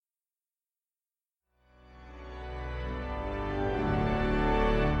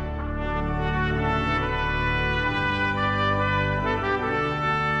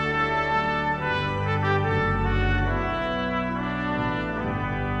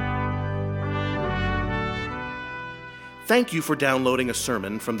Thank you for downloading a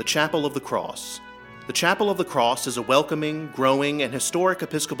sermon from the Chapel of the Cross. The Chapel of the Cross is a welcoming, growing, and historic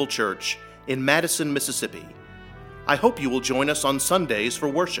Episcopal church in Madison, Mississippi. I hope you will join us on Sundays for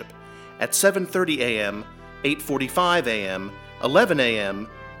worship at 7:30 a.m., 8:45 a.m., 11 a.m.,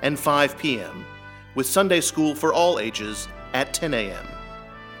 and 5 p.m., with Sunday school for all ages at 10 a.m.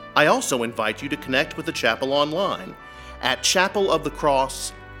 I also invite you to connect with the chapel online at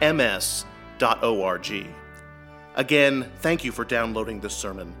chapelofthecrossms.org. Again, thank you for downloading this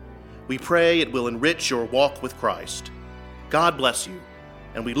sermon. We pray it will enrich your walk with Christ. God bless you,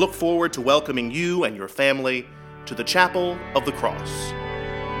 and we look forward to welcoming you and your family to the Chapel of the Cross.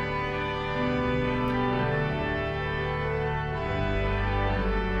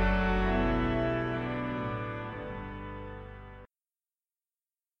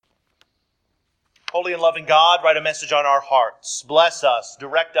 Holy and loving God, write a message on our hearts. Bless us,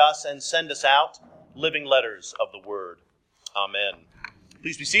 direct us, and send us out living letters of the Word. Amen.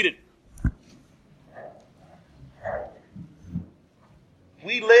 Please be seated.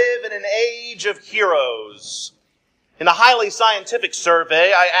 We live in an age of heroes. In a highly scientific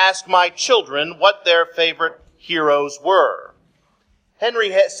survey, I asked my children what their favorite heroes were.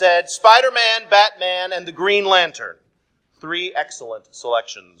 Henry said Spider-Man, Batman, and the Green Lantern. 3 excellent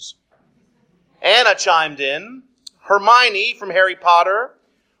selections. Anna chimed in, Hermione from Harry Potter,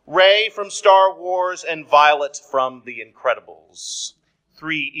 Rey from Star Wars, and Violet from The Incredibles.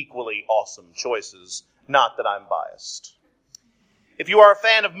 3 equally awesome choices. Not that I'm biased. If you are a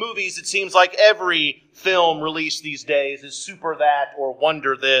fan of movies, it seems like every film released these days is super that or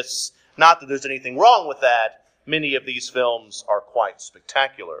wonder this. Not that there's anything wrong with that. Many of these films are quite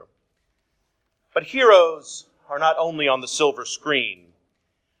spectacular. But heroes are not only on the silver screen.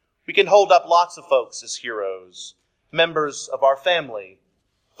 We can hold up lots of folks as heroes, members of our family,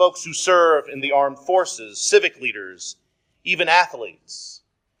 folks who serve in the armed forces, civic leaders, even athletes.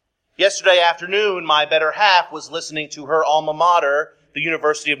 Yesterday afternoon, my better half was listening to her alma mater, the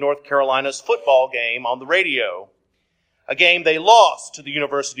University of North Carolina's football game on the radio. A game they lost to the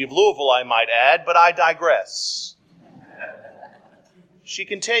University of Louisville, I might add, but I digress. She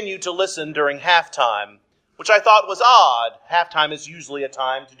continued to listen during halftime, which I thought was odd. Halftime is usually a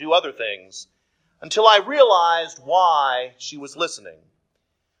time to do other things, until I realized why she was listening.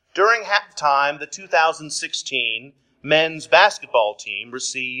 During halftime, the 2016 men's basketball team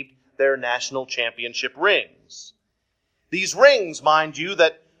received their national championship rings. These rings, mind you,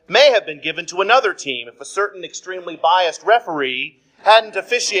 that may have been given to another team if a certain extremely biased referee hadn't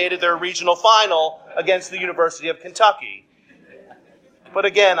officiated their regional final against the University of Kentucky. But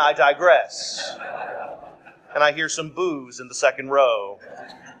again, I digress. And I hear some boos in the second row.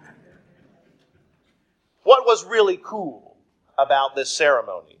 What was really cool about this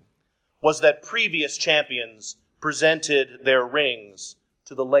ceremony was that previous champions presented their rings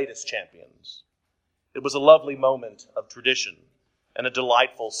to the latest champions. It was a lovely moment of tradition and a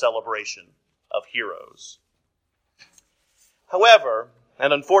delightful celebration of heroes. However,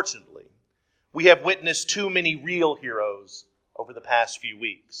 and unfortunately, we have witnessed too many real heroes over the past few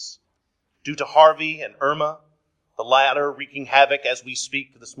weeks. Due to Harvey and Irma, the latter wreaking havoc as we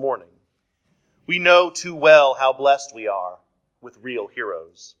speak this morning, we know too well how blessed we are with real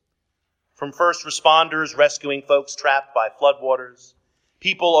heroes. From first responders rescuing folks trapped by floodwaters,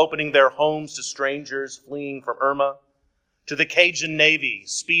 people opening their homes to strangers fleeing from Irma, to the Cajun Navy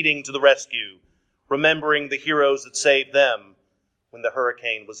speeding to the rescue, remembering the heroes that saved them when the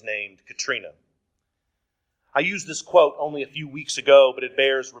hurricane was named Katrina. I used this quote only a few weeks ago, but it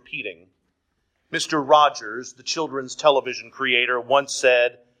bears repeating. Mr. Rogers, the children's television creator, once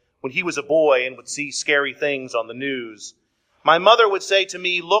said, when he was a boy and would see scary things on the news, my mother would say to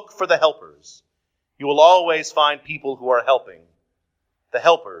me, look for the helpers. You will always find people who are helping. The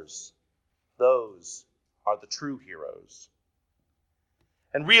helpers, those are the true heroes.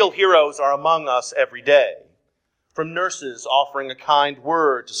 And real heroes are among us every day. From nurses offering a kind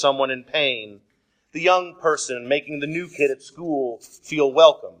word to someone in pain, the young person making the new kid at school feel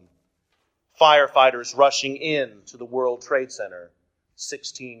welcome, firefighters rushing in to the World Trade Center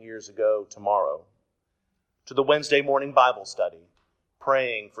 16 years ago tomorrow, to the Wednesday morning Bible study,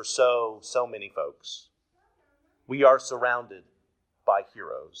 praying for so many folks. We are surrounded by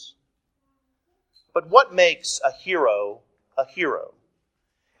heroes. But what makes a hero a hero?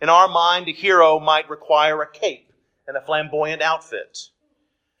 In our mind, a hero might require a cape and a flamboyant outfit.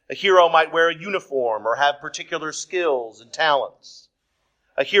 A hero might wear a uniform or have particular skills and talents.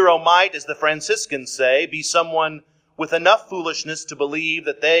 A hero might, as the Franciscans say, be someone with enough foolishness to believe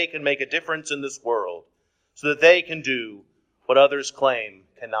that they can make a difference in this world, so that they can do what others claim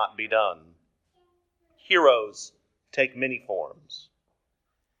cannot be done. Heroes take many forms.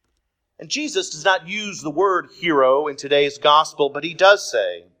 And Jesus does not use the word hero in today's gospel, but he does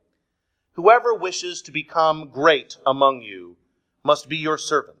say, "Whoever wishes to become great among you must be your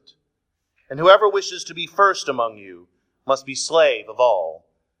servant, and whoever wishes to be first among you must be slave of all.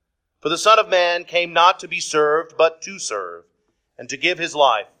 For the Son of Man came not to be served, but to serve, and to give his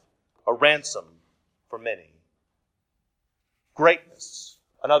life a ransom for many." Greatness,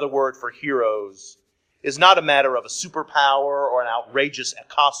 another word for heroes, is not a matter of a superpower or an outrageous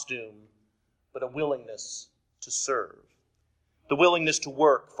costume, but a willingness to serve, the willingness to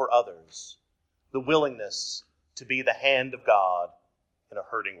work for others, the willingness to be the hand of God in a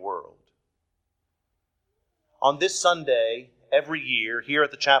hurting world. On this Sunday, every year, here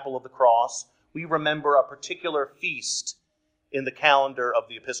at the Chapel of the Cross, we remember a particular feast in the calendar of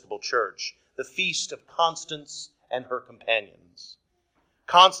the Episcopal Church, the Feast of Constance and her companions.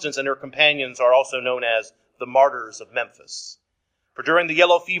 Constance and her companions are also known as the Martyrs of Memphis. For during the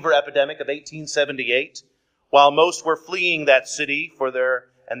yellow fever epidemic of 1878, while most were fleeing that city for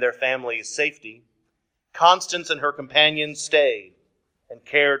their and their families' safety, Constance and her companions stayed and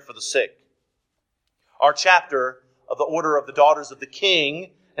cared for the sick. Our chapter of the Order of the Daughters of the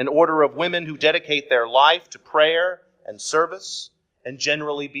King, an order of women who dedicate their life to prayer and service and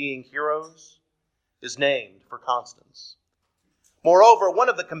generally being heroes, is named for Constance. Moreover, one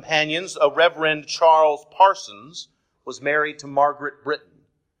of the companions, a Reverend Charles Parsons, was married to Margaret Britton,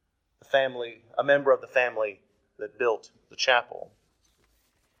 a member of the family that built the chapel.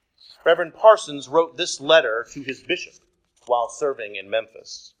 Reverend Parsons wrote this letter to his bishop while serving in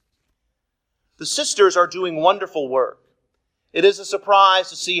Memphis. "The sisters are doing wonderful work. It is a surprise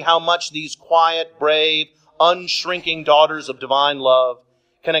to see how much these quiet, brave, unshrinking daughters of divine love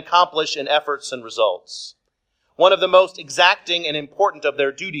can accomplish in efforts and results. One of the most exacting and important of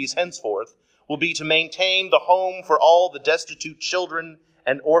their duties henceforth will be to maintain the home for all the destitute children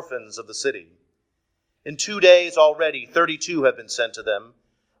and orphans of the city. In 2 days already, 32 have been sent to them,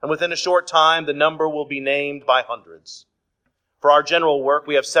 and within a short time the number will be named by hundreds. For our general work,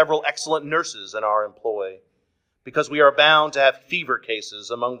 we have several excellent nurses in our employ, because we are bound to have fever cases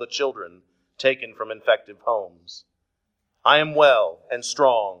among the children taken from infected homes. I am well and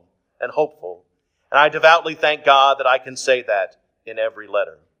strong and hopeful, and I devoutly thank God that I can say that in every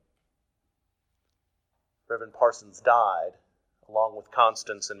letter." Reverend Parsons died, along with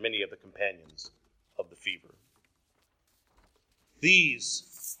Constance and many of the companions, of the fever.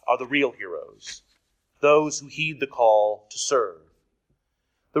 These are the real heroes, those who heed the call to serve.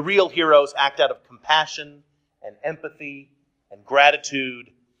 The real heroes act out of compassion and empathy and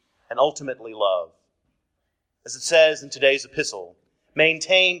gratitude and ultimately love. As it says in today's epistle,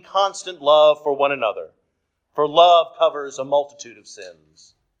 maintain constant love for one another, for love covers a multitude of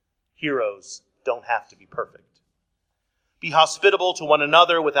sins. Heroes don't have to be perfect. Be hospitable to one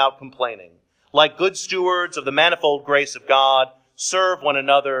another without complaining. Like good stewards of the manifold grace of God, serve one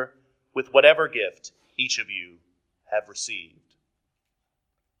another with whatever gift each of you have received.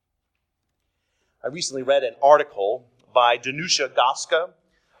 I recently read an article by Danusia Goska,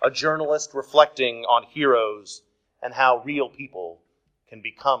 a journalist reflecting on heroes and how real people can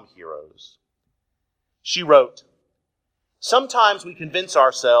become heroes. She wrote, "Sometimes we convince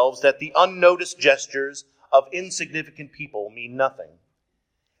ourselves that the unnoticed gestures of insignificant people mean nothing.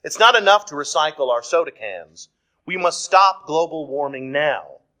 It's not enough to recycle our soda cans. We must stop global warming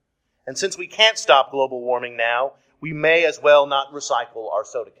now. And since we can't stop global warming now, we may as well not recycle our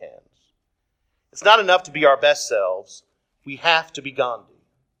soda cans. It's not enough to be our best selves. We have to be Gandhi."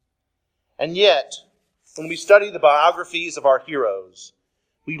 And yet, when we study the biographies of our heroes,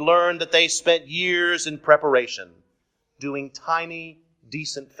 we learn that they spent years in preparation, doing tiny,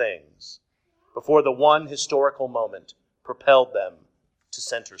 decent things, before the one historical moment propelled them to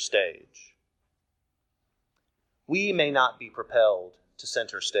center stage. We may not be propelled to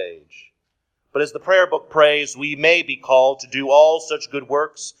center stage, but as the prayer book prays, we may be called to do all such good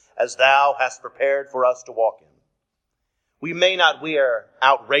works as thou hast prepared for us to walk in. We may not wear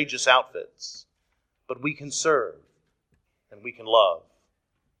outrageous outfits, but we can serve and we can love.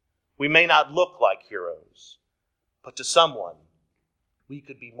 We may not look like heroes, but to someone, we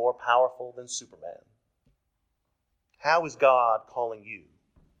could be more powerful than Superman. How is God calling you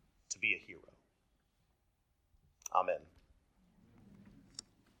to be a hero? Amen.